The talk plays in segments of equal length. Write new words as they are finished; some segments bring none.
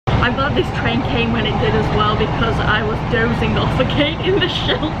I'm glad this train came when it did as well, because I was dozing off again in the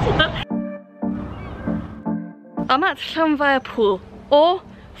shelter. I'm at Llanfairpwll, or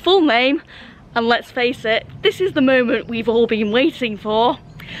full name, and let's face it, this is the moment we've all been waiting for.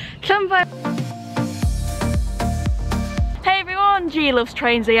 Hey everyone, G Loves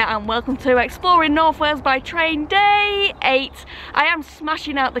Trains here and welcome to Exploring North Wales by Train Day 8. I am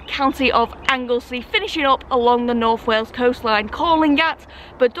smashing out the county of Anglesey, finishing up along the North Wales coastline, calling at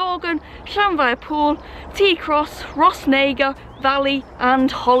Bodorgan, Llanfairpwll, Croes, Rhosneigr, Valley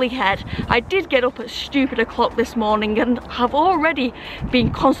and Holyhead. I did get up at stupid o'clock this morning and have already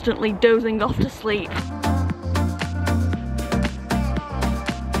been constantly dozing off to sleep.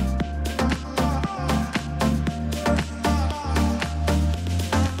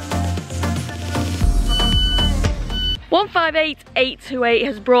 (158,828)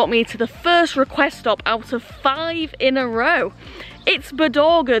 has brought me to the first request stop out of 5 in a row. It's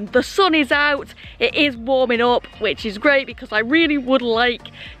Bodorgan. The sun is out, it is warming up, which is great because I really would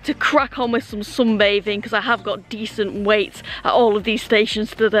like to crack on with some sunbathing because I have got decent waits at all of these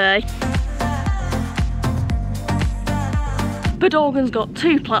stations today. Bodorgan's got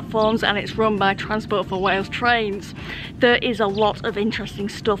 2 platforms and it's run by Transport for Wales Trains. There is a lot of interesting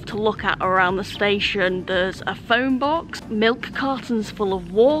stuff to look at around the station. There's a phone box, milk cartons full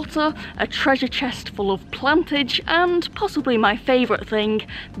of water, a treasure chest full of plantage, and possibly my favourite thing,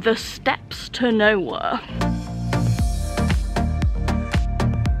 the steps to nowhere.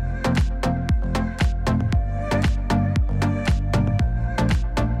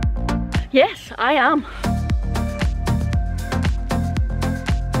 Yes, I am.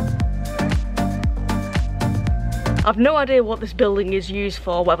 I've no idea what this building is used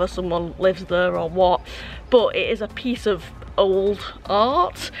for, whether someone lives there or what, but it is a piece of old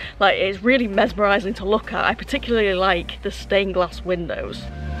art. Like, it's really mesmerising to look at. I particularly like the stained glass windows.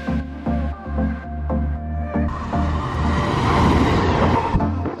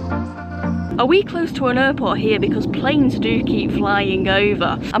 Are we close to an airport here? Because planes do keep flying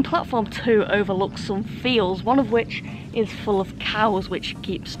over, and platform 2 overlooks some fields, one of which is full of cows which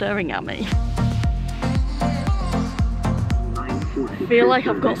keep staring at me. I feel like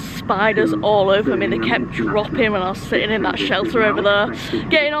I've got spiders all over me. They kept dropping when I was sitting in that shelter over there.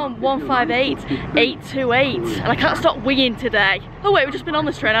 Getting on 158,828, and I can't stop winging today. Oh wait, we've just been on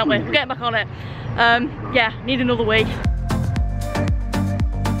this train, haven't we? We're getting back on it. Yeah, need another wing.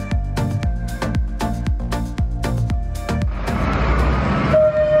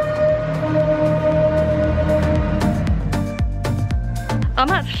 I'm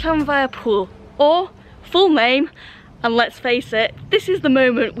at Llanfairpwll, or full name, and let's face it, this is the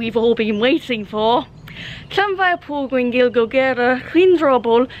moment we've all been waiting for. Llanfairpwll Gwingil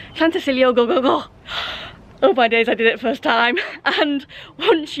Chwindrobl Llantysilio go go go. Oh my days, I did it first time. And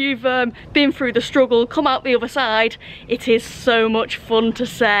once you've been through the struggle, come out the other side, it is so much fun to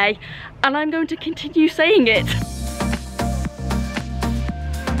say. And I'm going to continue saying it.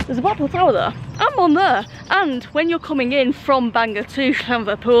 There's a Blackpool Tower there. I'm on there. And when you're coming in from Bangor to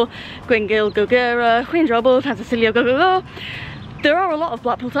Llanfairpwll, Gwingil Gogera, Chwindrobl, Llantysilio go go go, there are a lot of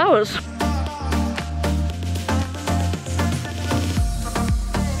Blackpool Towers.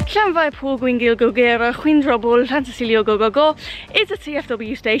 Llanfairpwll Gwingil Gogera, Chwindrobl, Llantysilio go go go is a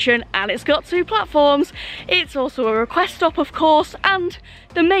TFW station and it's got 2 platforms. It's also a request stop, of course, and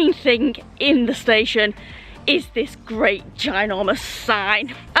the main thing in the station is this great ginormous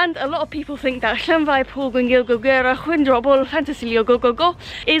sign. And a lot of people think that Llanfairpwll Gwingil Gogera Chwindrobl Llantysilio go go go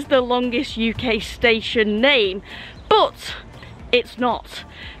is the longest UK station name, but it's not,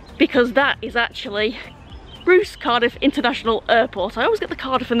 because that is actually Rhys Cardiff International Airport. I always get the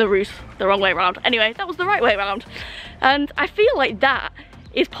Cardiff and the Rhys the wrong way around. Anyway, that was the right way around. And I feel like that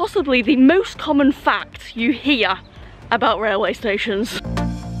is possibly the most common fact you hear about railway stations.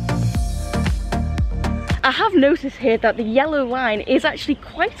 I have noticed here that the yellow line is actually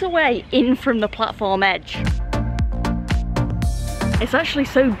quite a way in from the platform edge. It's actually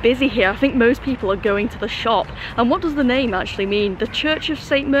so busy here, I think most people are going to the shop. And what does the name actually mean? The Church of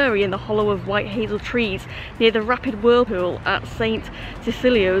St Mary in the hollow of white hazel trees near the rapid whirlpool at St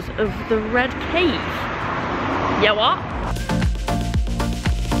Cecilia's of the Red Cave. Yeah, what?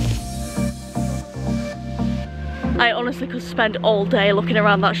 I honestly could spend all day looking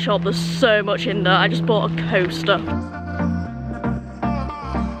around that shop. There's so much in there. I just bought a coaster.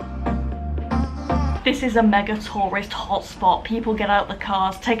 This is a mega tourist hotspot. People get out the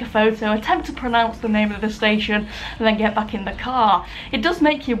cars, take a photo, attempt to pronounce the name of the station, and then get back in the car. It does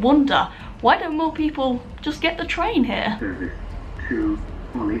make you wonder, why don't more people just get the train here? Service to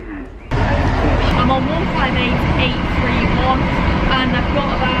Holyhead. I'm on 158,831 and I've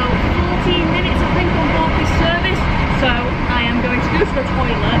got about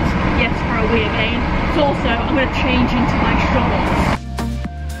change into my shorts.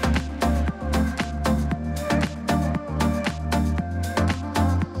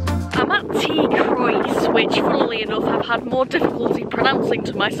 I'm at Croes, which funnily enough I've had more difficulty pronouncing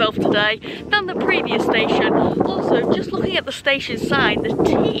to myself today than the previous station. Also, just looking at the station sign, the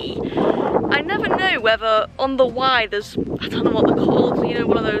T, I never know whether on the Y there's, I don't know what they're called, you know,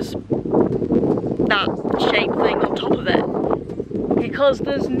 one of those, that shape thing on top of it. Because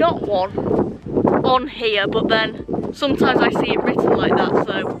there's not one on here, but then sometimes I see it written like that,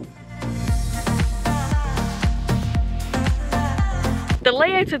 so. The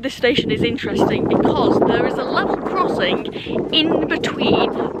layout of this station is interesting because there is a level crossing in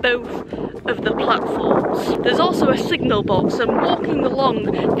between both of the platforms. There's also a signal box, and walking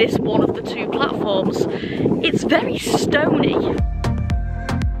along this one of the two platforms, it's very stony.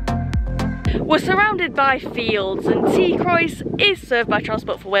 We're surrounded by fields, and Croes is served by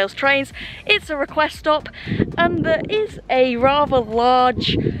Transport for Wales trains. It's a request stop, and there is a rather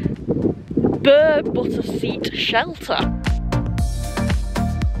large butter seat shelter.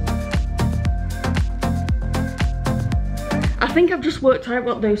 I think I've just worked out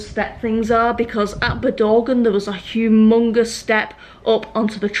what those step things are, because at Bodorgan there was a humongous step up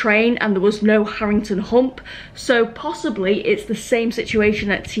onto the train and there was no Harrington hump, so possibly it's the same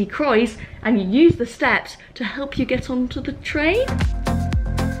situation at Croes and you use the steps to help you get onto the train.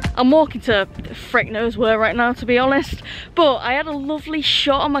 I'm walking to frick knows where right now, to be honest, but I had a lovely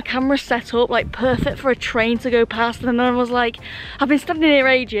shot on my camera set up, like perfect for a train to go past, and then I was like, I've been standing here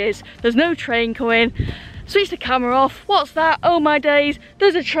ages, there's no train coming. Switch the camera off, what's that? Oh my days,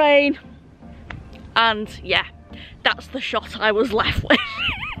 there's a train. And yeah, that's the shot I was left with.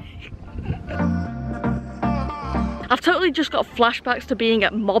 I've totally just got flashbacks to being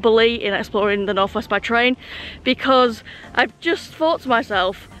at Mobberley in Exploring the Northwest by Train, because I've just thought to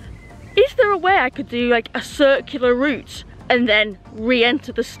myself, is there a way I could do like a circular route and then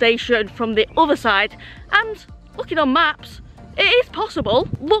re-enter the station from the other side? And looking on maps, it is possible.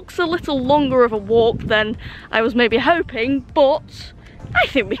 Looks a little longer of a walk than I was maybe hoping, but I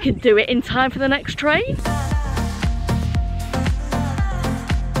think we can do it in time for the next train.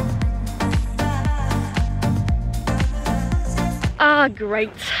 Ah,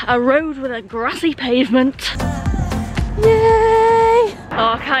 great. A road with a grassy pavement. Yay!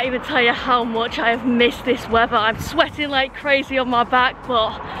 Oh, I can't even tell you how much I have missed this weather. I'm sweating like crazy on my back,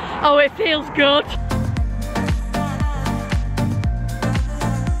 but oh, it feels good.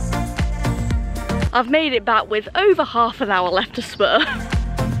 I've made it back with over half an hour left to spur.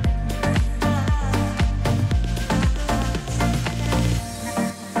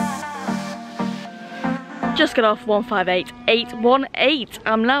 Just got off 158-818.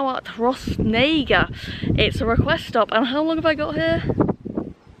 I'm now at Rhosneigr. It's a request stop, and how long have I got here?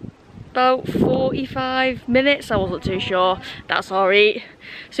 About 45 minutes, I wasn't too sure. That's alright.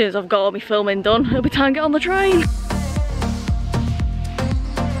 As soon as I've got all my filming done, it'll be time to get on the train.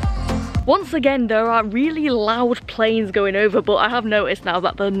 Once again, there are really loud planes going over, but I have noticed now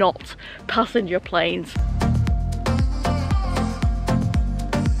that they're not passenger planes.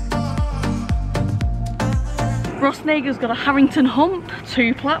 Rhosneigr's got a Harrington hump,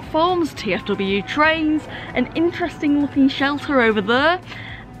 2 platforms, TFW trains, an interesting looking shelter over there,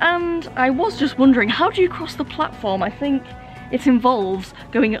 and I was just wondering, how do you cross the platform? I think it involves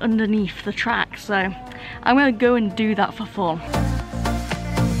going underneath the track, so I'm going to go and do that for fun.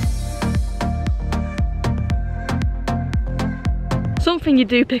 Something you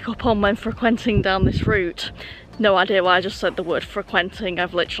do pick up on when frequenting down this route, no idea why I just said the word frequenting,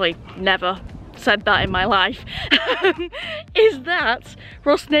 I've literally never said that in my life, is that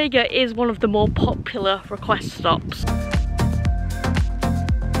Rhosneigr is one of the more popular request stops.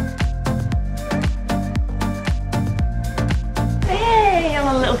 Hey,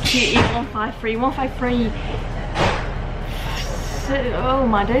 I'm a little cutie, 153. Oh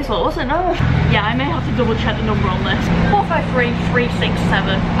my days, what was it now? Yeah, I may have to double check the number on this.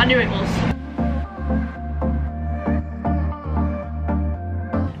 453367. I knew it was.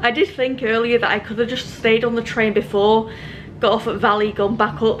 I did think earlier that I could have just stayed on the train before, got off at Valley, gone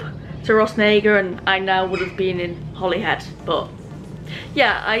back up to Rhosneigr, and I now would have been in Holyhead. But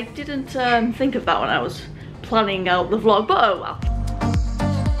yeah, I didn't think of that when I was planning out the vlog, but oh well.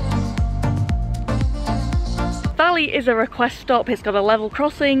 Valley is a request stop. It's got a level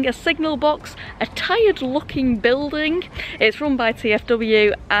crossing, a signal box, a tired looking building. It's run by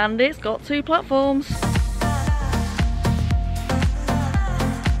TFW and it's got 2 platforms.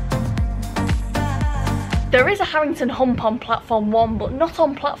 There is a Harrington hump on platform 1, but not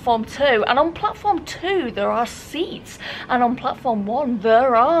on platform 2. And on platform 2 there are seats, and on platform 1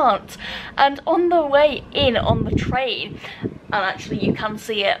 there aren't. And on the way in on the train, and actually you can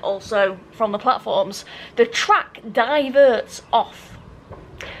see it also from the platforms, the track diverts off.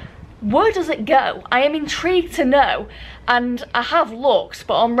 Where does it go? I am intrigued to know, and I have looked,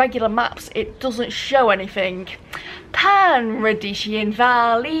 but on regular maps it doesn't show anything. Pan Radishian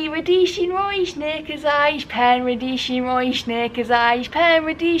Valley, Radishian Rhosneigr Eich Pen, Radishian Rhosneigr Eich Pen,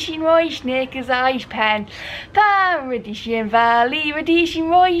 Radishian Rhosneigr Eich Pen, Pan Radishian Valley, Radishian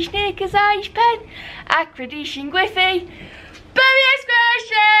Rhosneigr Eich Pen, Ac Radishian Gwiffy, Bury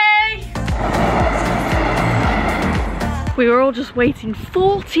Squishy! We were all just waiting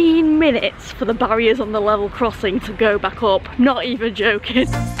 14 minutes for the barriers on the level crossing to go back up, not even joking.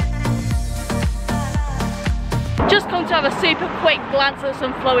 Just come to have a super quick glance at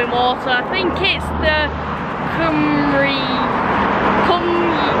some flowing water. I think it's the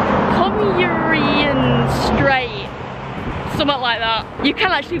Cumbrian Strait, something like that. You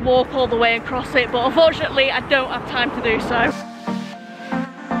can actually walk all the way and cross it, but unfortunately I don't have time to do so.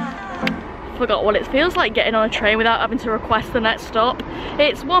 Forgot what it feels like getting on a train without having to request the next stop.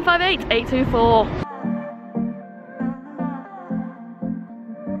 It's 158-824.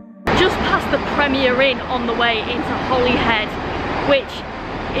 Just past the Premier Inn on the way into Holyhead, which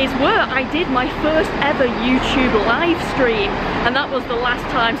is where I did my first ever YouTube live stream, and that was the last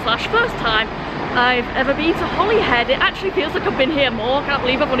time / first time I've ever been to Holyhead. It actually feels like I've been here more. I can't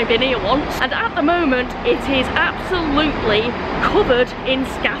believe I've only been here once. And at the moment it is absolutely covered in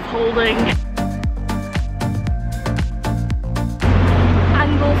scaffolding.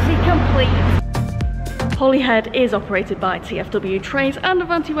 Complete. Holyhead is operated by TfW trains and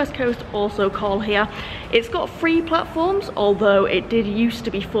Avanti West Coast also call here. It's got 3 platforms, although it did used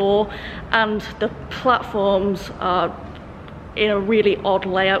to be 4, and the platforms are in a really odd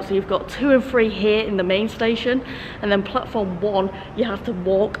layout, so you've got 2 and 3 here in the main station, and then platform 1 you have to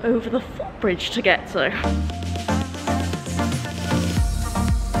walk over the footbridge to get to.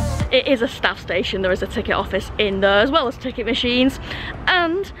 It is a staff station. There is a ticket office in there as well as ticket machines,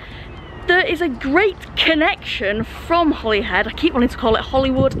 and there is a great connection from Holyhead, I keep wanting to call it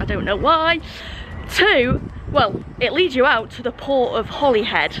Hollywood, I don't know why, to, well, it leads you out to the port of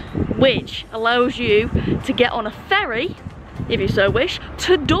Holyhead, which allows you to get on a ferry, if you so wish,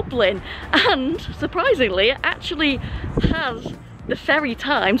 to Dublin. And surprisingly it actually has the ferry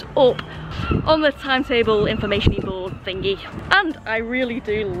times up on the timetable information board thingy. And I really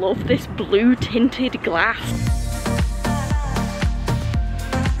do love this blue tinted glass.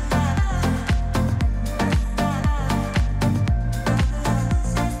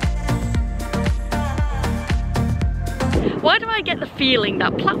 Why do I get the feeling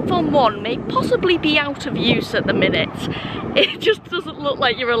that platform 1 may possibly be out of use at the minute? It just doesn't look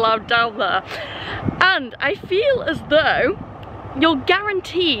like you're allowed down there. And I feel as though you're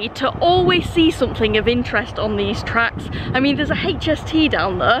guaranteed to always see something of interest on these tracks. I mean, there's a HST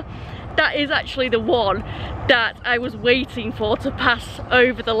down there. That is actually the one that I was waiting for to pass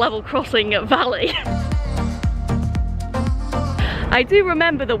over the level crossing at Valley. I do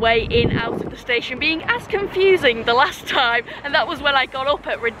remember the way in out of the station being as confusing the last time, and that was when I got up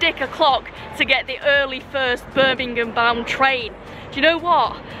at ridiculous o'clock to get the early first Birmingham bound train. Do you know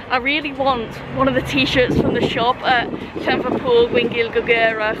what? I really want one of the t-shirts from the shop at Llanfairpwll,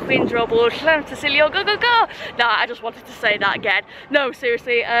 Go. Nah, I just wanted to say that again. No,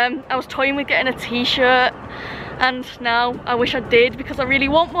 seriously, I was toying with getting a t-shirt, and now I wish I did because I really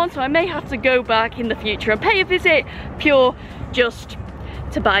want one, so I may have to go back in the future and pay a visit pure just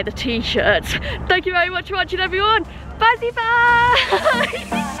to buy the t-shirts. Thank you very much for watching, everyone. Bye.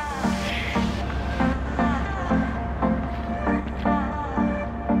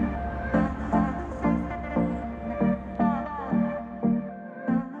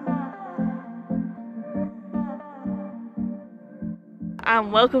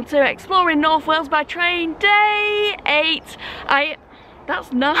 And welcome to Exploring North Wales by Train, day 8.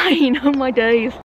 That's 9 on my days.